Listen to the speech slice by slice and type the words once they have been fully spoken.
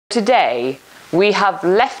Today, we have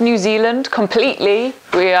left New Zealand completely.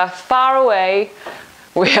 We are far away.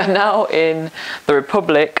 We are now in the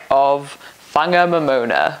Republic of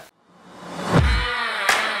Whangamomona.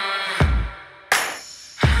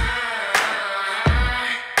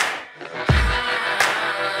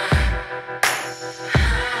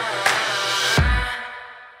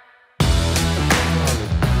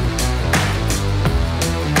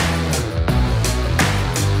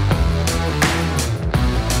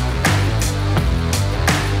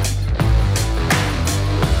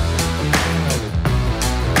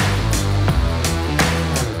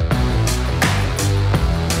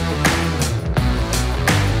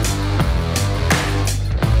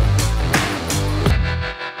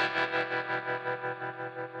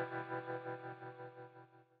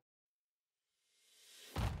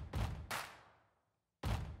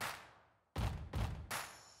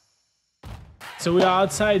 So we are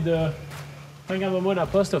outside the Whangamomona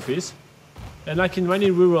post office, and like in any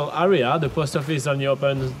rural area, the post office only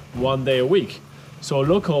opens 1 day a week. So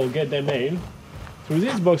local get their mail through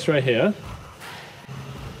this box right here.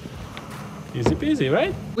 Easy peasy,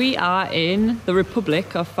 right? We are in the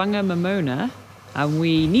Republic of Whangamomona and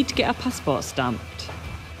we need to get our passport stamped.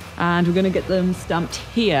 And we're going to get them stamped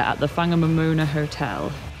here at the Whangamomona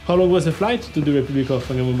Hotel. How long was the flight to the Republic of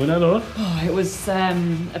Whangamomona, Laura? Oh, it was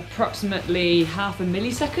approximately half a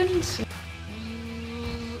millisecond.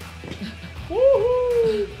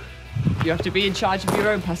 Woohoo! You have to be in charge of your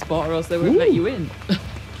own passport or else they won't let you in.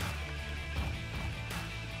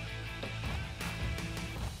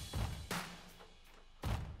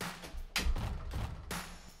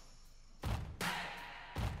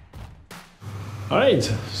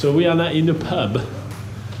 Alright, so we are now in the pub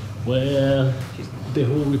where the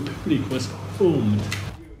whole Republic was formed.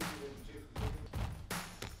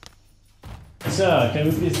 Sir, can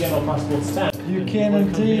we please get our passport stamp? You can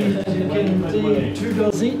indeed,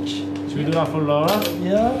 $2 each. $2 for Laura?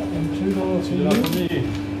 Yeah, and $2 for $2 for you. me.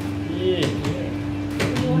 Yeah.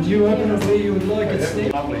 And you open it where you would like it,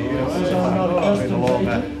 Steve. Lovely, So I'm not custom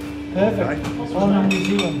agent. Perfect. I'm in New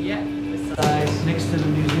Zealand. Yeah. Next to the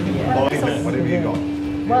New Zealand. What have you got?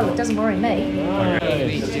 Well, it doesn't worry me.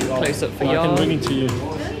 We do close up for I can bring you. it to you.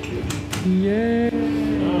 Yeah.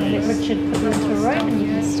 Let Richard put them into a row and you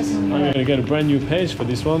can stick them I'm gonna get a brand new page for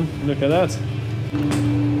this one. Look at that.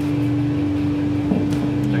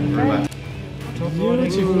 Thank you very much.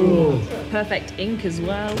 Beautiful. Perfect ink as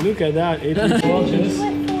well. Look at that. It is gorgeous.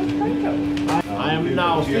 there. I am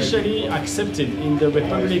now officially accepted in the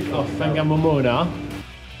Republic of Whangamomona.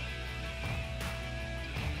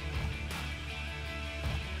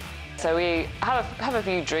 So we have a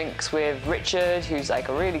few drinks with Richard, who's like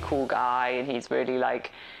a really cool guy, and he's really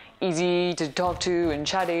like easy to talk to and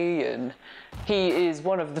chatty, and he is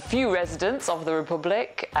one of the few residents of the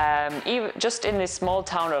Republic. Even just in this small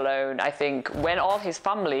town alone, I think when all his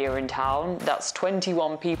family are in town, that's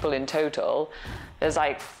 21 people in total. There's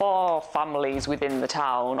like 4 families within the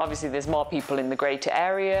town. Obviously there's more people in the greater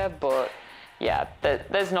area, but yeah,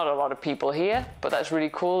 there's not a lot of people here, but that's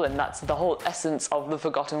really cool, and that's the whole essence of the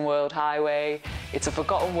Forgotten World Highway. It's a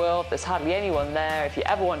forgotten world, there's hardly anyone there. If you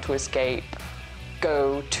ever want to escape,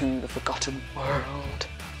 go to the Forgotten World.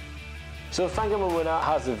 So Whangamomona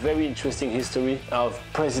has a very interesting history of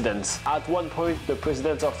presidents. At one point, the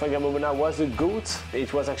president of Whangamomona was a goat.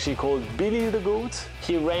 It was actually called Billy the Goat.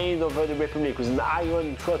 He reigned over the Republic with an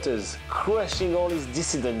iron trotters, crushing all his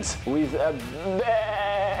dissidents with a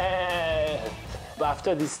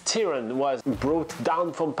After this tyrant was brought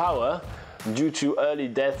down from power due to early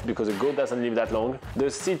death, because a goat doesn't live that long, the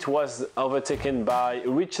seat was overtaken by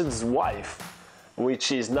Richard's wife,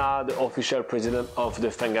 which is now the official president of the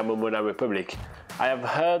Whangamomona Republic. I have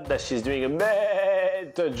heard that she's doing a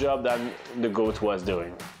better job than the goat was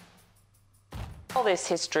doing. All this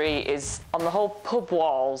history is on the whole pub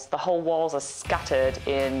walls. The whole walls are scattered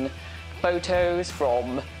in photos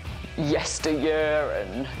from yesteryear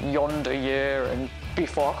and yonder year and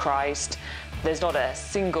before Christ. There's not a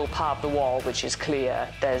single part of the wall which is clear.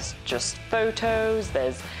 There's just photos,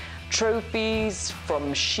 there's trophies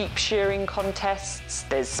from sheep shearing contests,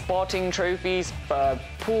 there's sporting trophies for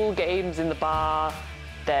pool games in the bar,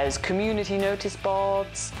 there's community notice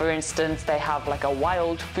boards. For instance, they have like a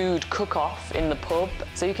wild food cook-off in the pub,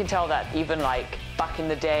 so you can tell that even like back in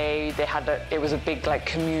the day it was a big like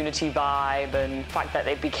community vibe, and the fact that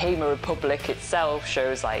they became a republic itself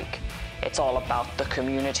shows like it's all about the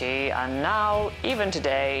community. And now, even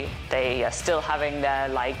today, they are still having their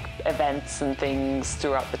like events and things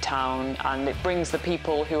throughout the town, and it brings the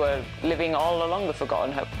people who are living all along the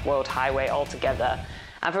Forgotten World Highway all together.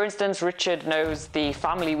 And for instance, Richard knows the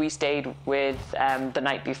family we stayed with the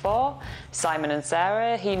night before, Simon and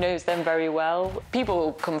Sarah. He knows them very well.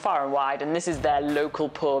 People come far and wide, and this is their local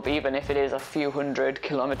pub, even if it is a few hundred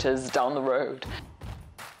kilometers down the road.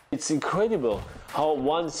 It's incredible how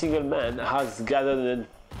one single man has gathered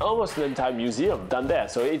almost an entire museum down there.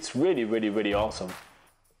 So it's really, really, really awesome.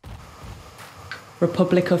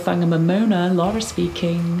 Republic of Whangamomona, Laura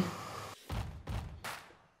speaking.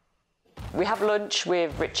 We have lunch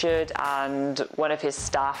with Richard and one of his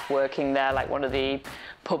staff working there, like one of the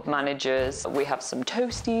pub managers. We have some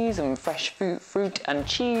toasties and fresh fruit and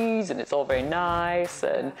cheese, and it's all very nice.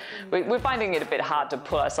 And we're finding it a bit hard to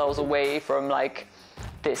pull ourselves away from like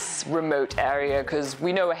this remote area, because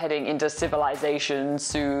we know we're heading into civilization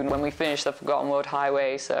soon when we finish the Forgotten World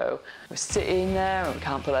Highway, so we're sitting there and we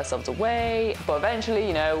can't pull ourselves away. But eventually,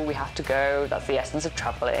 you know, we have to go. That's the essence of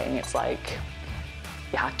traveling. It's like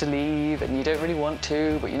you have to leave and you don't really want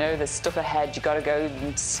to, but you know there's stuff ahead you gotta go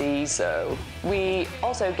and see. So we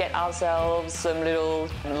also get ourselves some little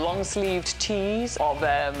long-sleeved tees of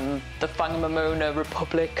the Whangamomona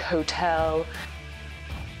Republic Hotel.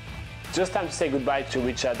 Just time to say goodbye to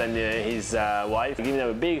Richard and his wife. Give them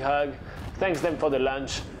a big hug. Thanks them for the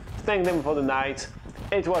lunch. Thank them for the night.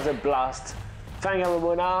 It was a blast.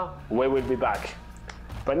 Whangamomona, we will be back.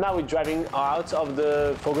 But now we're driving out of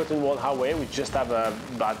the Forgotten World Highway. We just have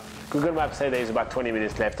about, Google Maps say there's about 20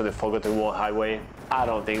 minutes left of the Forgotten World Highway. I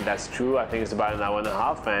don't think that's true. I think it's about an hour and a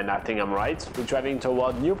half, and I think I'm right. We're driving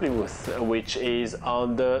toward New Plymouth, which is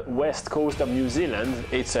on the west coast of New Zealand.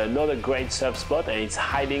 It's another great surf spot, and it's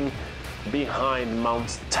hiding behind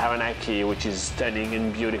Mount Taranaki, which is stunning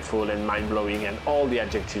and beautiful and mind-blowing and all the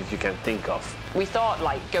adjectives you can think of. We thought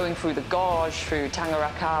like going through the gorge, through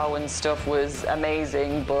Tangarakau and stuff was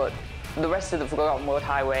amazing, but the rest of the Forgotten World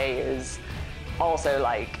Highway is also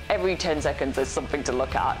like every 10 seconds there's something to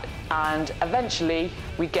look at. And eventually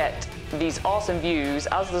we get these awesome views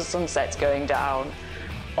as the sunset's going down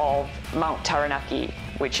of Mount Taranaki,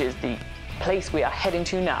 which is the place we are heading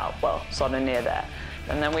to now, well, sort of near there.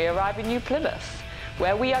 And then we arrive in New Plymouth,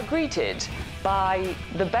 where we are greeted by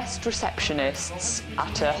the best receptionists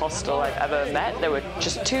at a hostel I've ever met. There were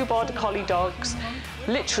just 2 border collie dogs,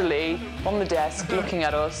 literally on the desk looking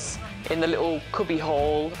at us in the little cubby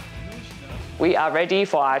hole. We are ready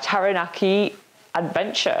for our Taranaki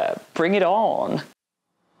adventure. Bring it on.